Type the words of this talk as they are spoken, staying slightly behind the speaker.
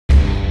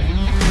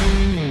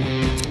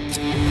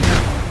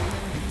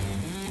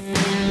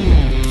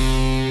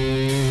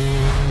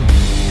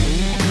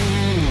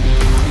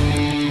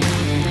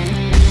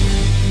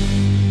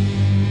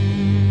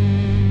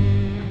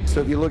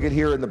look at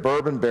here in the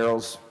bourbon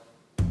barrels,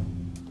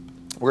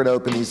 we're going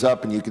to open these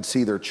up and you can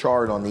see they're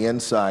charred on the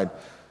inside,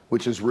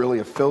 which is really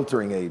a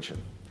filtering agent.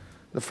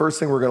 The first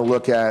thing we're going to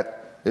look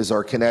at is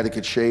our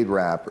Connecticut shade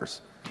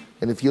wrappers.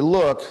 And if you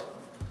look,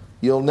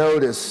 you'll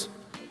notice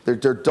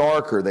they're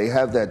darker. They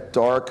have that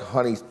dark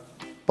honey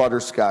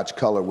butterscotch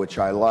color, which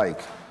I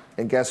like.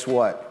 And guess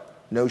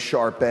what? No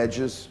sharp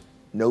edges,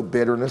 no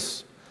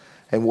bitterness.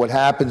 And what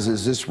happens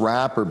is this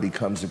wrapper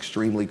becomes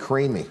extremely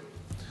creamy.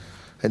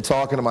 And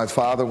talking to my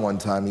father one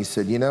time, he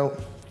said, you know,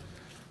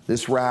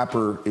 this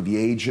wrapper, if you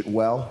age it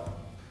well,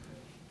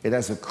 it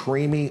has a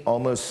creamy,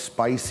 almost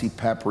spicy,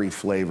 peppery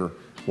flavor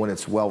when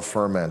it's well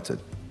fermented.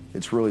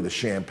 It's really the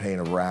champagne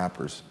of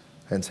wrappers,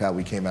 hence how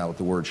we came out with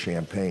the word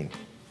champagne.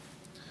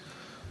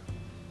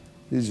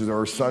 These are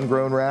our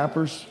sun-grown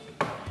wrappers.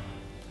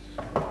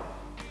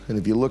 And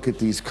if you look at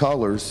these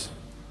colors,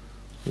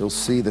 you'll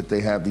see that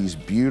they have these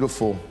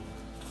beautiful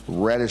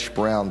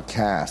reddish-brown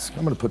casks.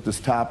 I'm going to put this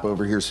top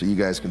over here so you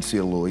guys can see it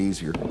a little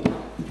easier.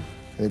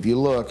 And if you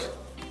look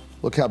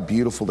how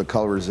beautiful the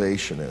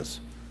colorization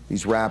is.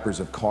 These wrappers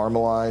have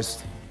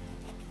caramelized.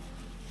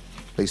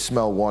 They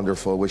smell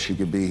wonderful. I wish you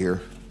could be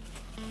here.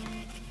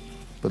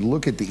 But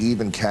look at the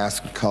even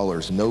cast of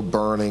colors. No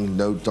burning,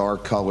 no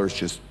dark colors,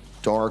 just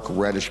dark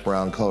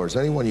reddish-brown colors.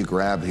 Anyone you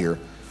grab here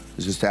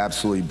is just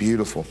absolutely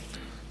beautiful.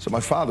 So my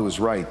father was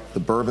right. The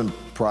bourbon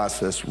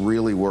process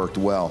really worked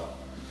well.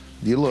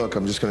 If you look,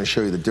 I'm just going to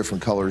show you the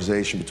different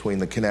colorization between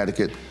the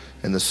Connecticut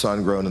and the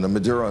sun-grown and the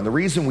Maduro. And the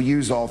reason we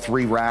use all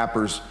three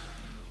wrappers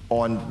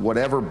on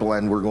whatever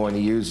blend we're going to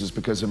use is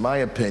because, in my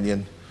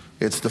opinion,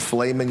 it's the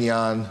filet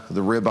mignon,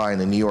 the ribeye,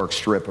 and the New York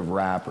strip of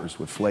wrappers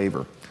with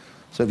flavor.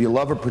 So if you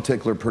love a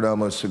particular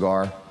Perdomo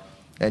cigar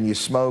and you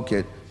smoke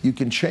it, you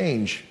can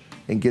change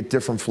and get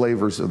different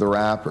flavors of the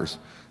wrappers.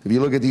 If you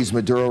look at these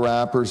Maduro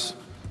wrappers,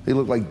 they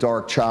look like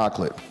dark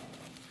chocolate.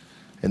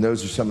 And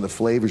those are some of the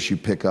flavors you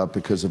pick up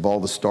because of all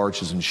the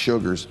starches and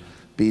sugars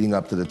beating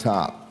up to the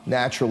top.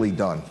 Naturally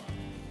done.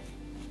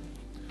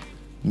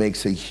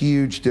 Makes a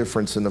huge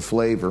difference in the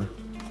flavor.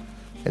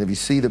 And if you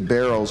see the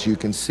barrels, you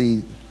can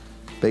see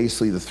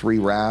basically the three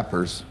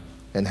wrappers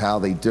and how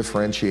they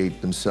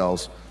differentiate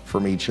themselves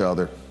from each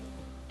other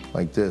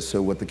like this.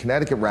 So what the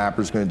Connecticut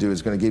wrapper is going to do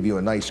is going to give you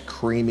a nice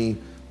creamy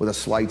with a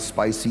slight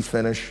spicy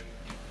finish.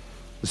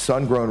 The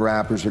sun-grown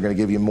wrappers are going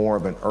to give you more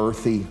of an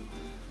earthy,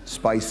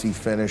 spicy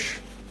finish.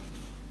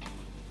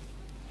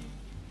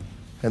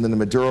 And then the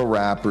Maduro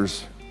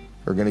wrappers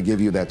are going to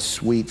give you that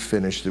sweet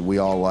finish that we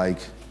all like.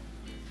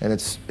 And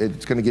it's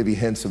going to give you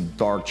hints of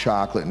dark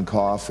chocolate and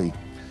coffee.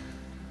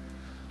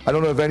 I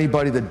don't know of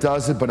anybody that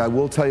does it, but I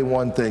will tell you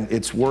one thing.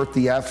 It's worth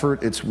the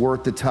effort, it's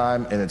worth the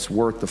time, and it's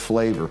worth the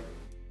flavor.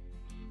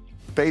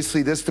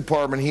 Basically, this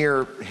department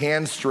here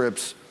hand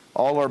strips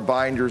all our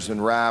binders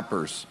and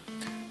wrappers.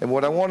 And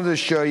what I wanted to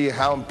show you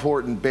how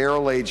important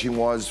barrel aging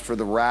was for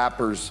the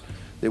wrappers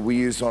that we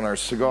use on our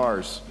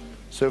cigars.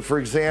 So for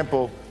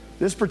example,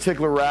 this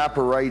particular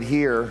wrapper right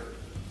here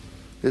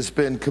has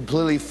been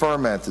completely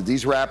fermented.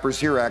 These wrappers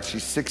here are actually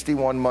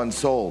 61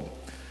 months old.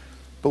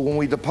 But when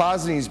we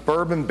deposit these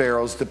bourbon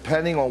barrels,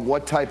 depending on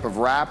what type of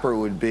wrapper it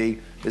would be,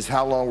 is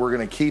how long we're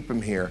going to keep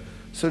them here.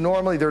 So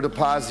normally they're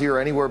deposited here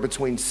anywhere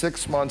between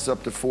 6 months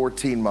up to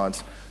 14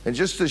 months. And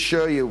just to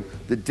show you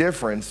the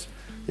difference,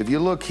 if you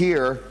look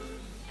here,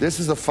 this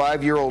is a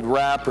 5-year-old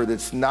wrapper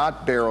that's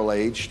not barrel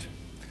aged.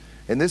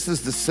 And this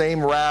is the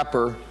same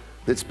wrapper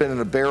that's been in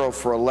a barrel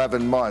for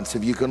 11 months.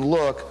 If you can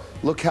look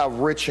how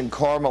rich and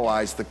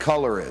caramelized the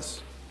color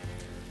is.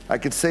 I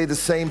could say the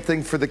same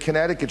thing for the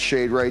Connecticut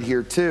shade right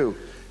here too.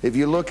 If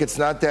you look, it's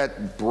not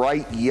that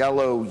bright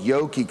yellow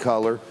yolky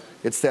color,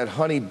 it's that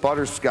honey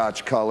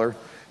butterscotch color.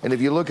 And if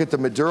you look at the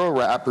Maduro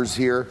wrappers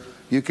here,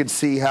 you can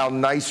see how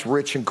nice,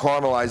 rich, and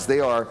caramelized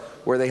they are,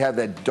 where they have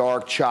that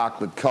dark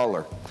chocolate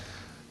color.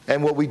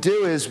 And what we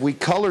do is we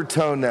color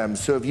tone them.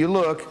 So if you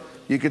look,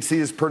 you can see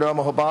this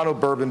Perdomo Habano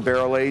bourbon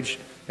barrel aged,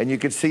 and you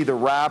can see the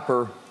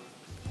wrapper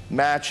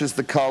matches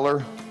the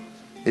color.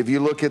 If you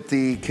look at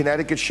the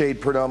Connecticut shade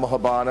Perdomo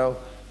Habano,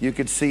 you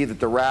can see that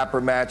the wrapper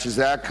matches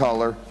that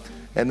color.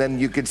 And then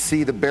you can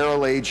see the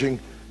barrel aging,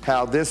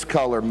 how this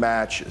color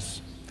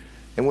matches.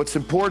 And what's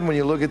important when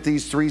you look at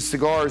these three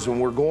cigars, when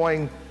we're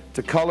going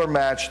to color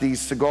match these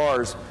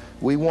cigars,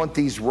 we want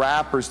these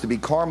wrappers to be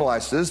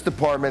caramelized. So this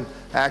department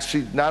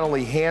actually not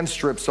only hand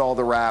strips all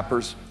the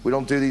wrappers, we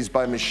don't do these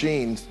by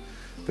machines,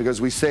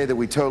 because we say that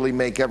we totally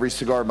make every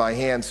cigar by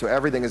hand, so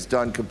everything is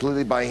done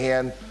completely by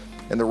hand,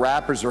 and the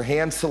wrappers are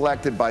hand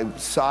selected by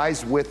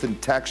size, width, and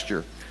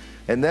texture.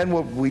 And then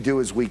what we do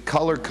is we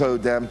color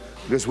code them,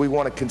 because we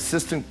want a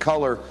consistent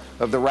color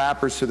of the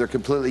wrappers so they're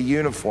completely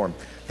uniform.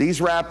 These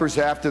wrappers,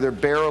 after they're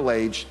barrel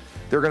aged,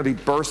 they're going to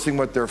be bursting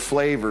with their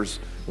flavors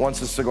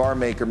once a cigar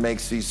maker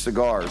makes these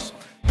cigars.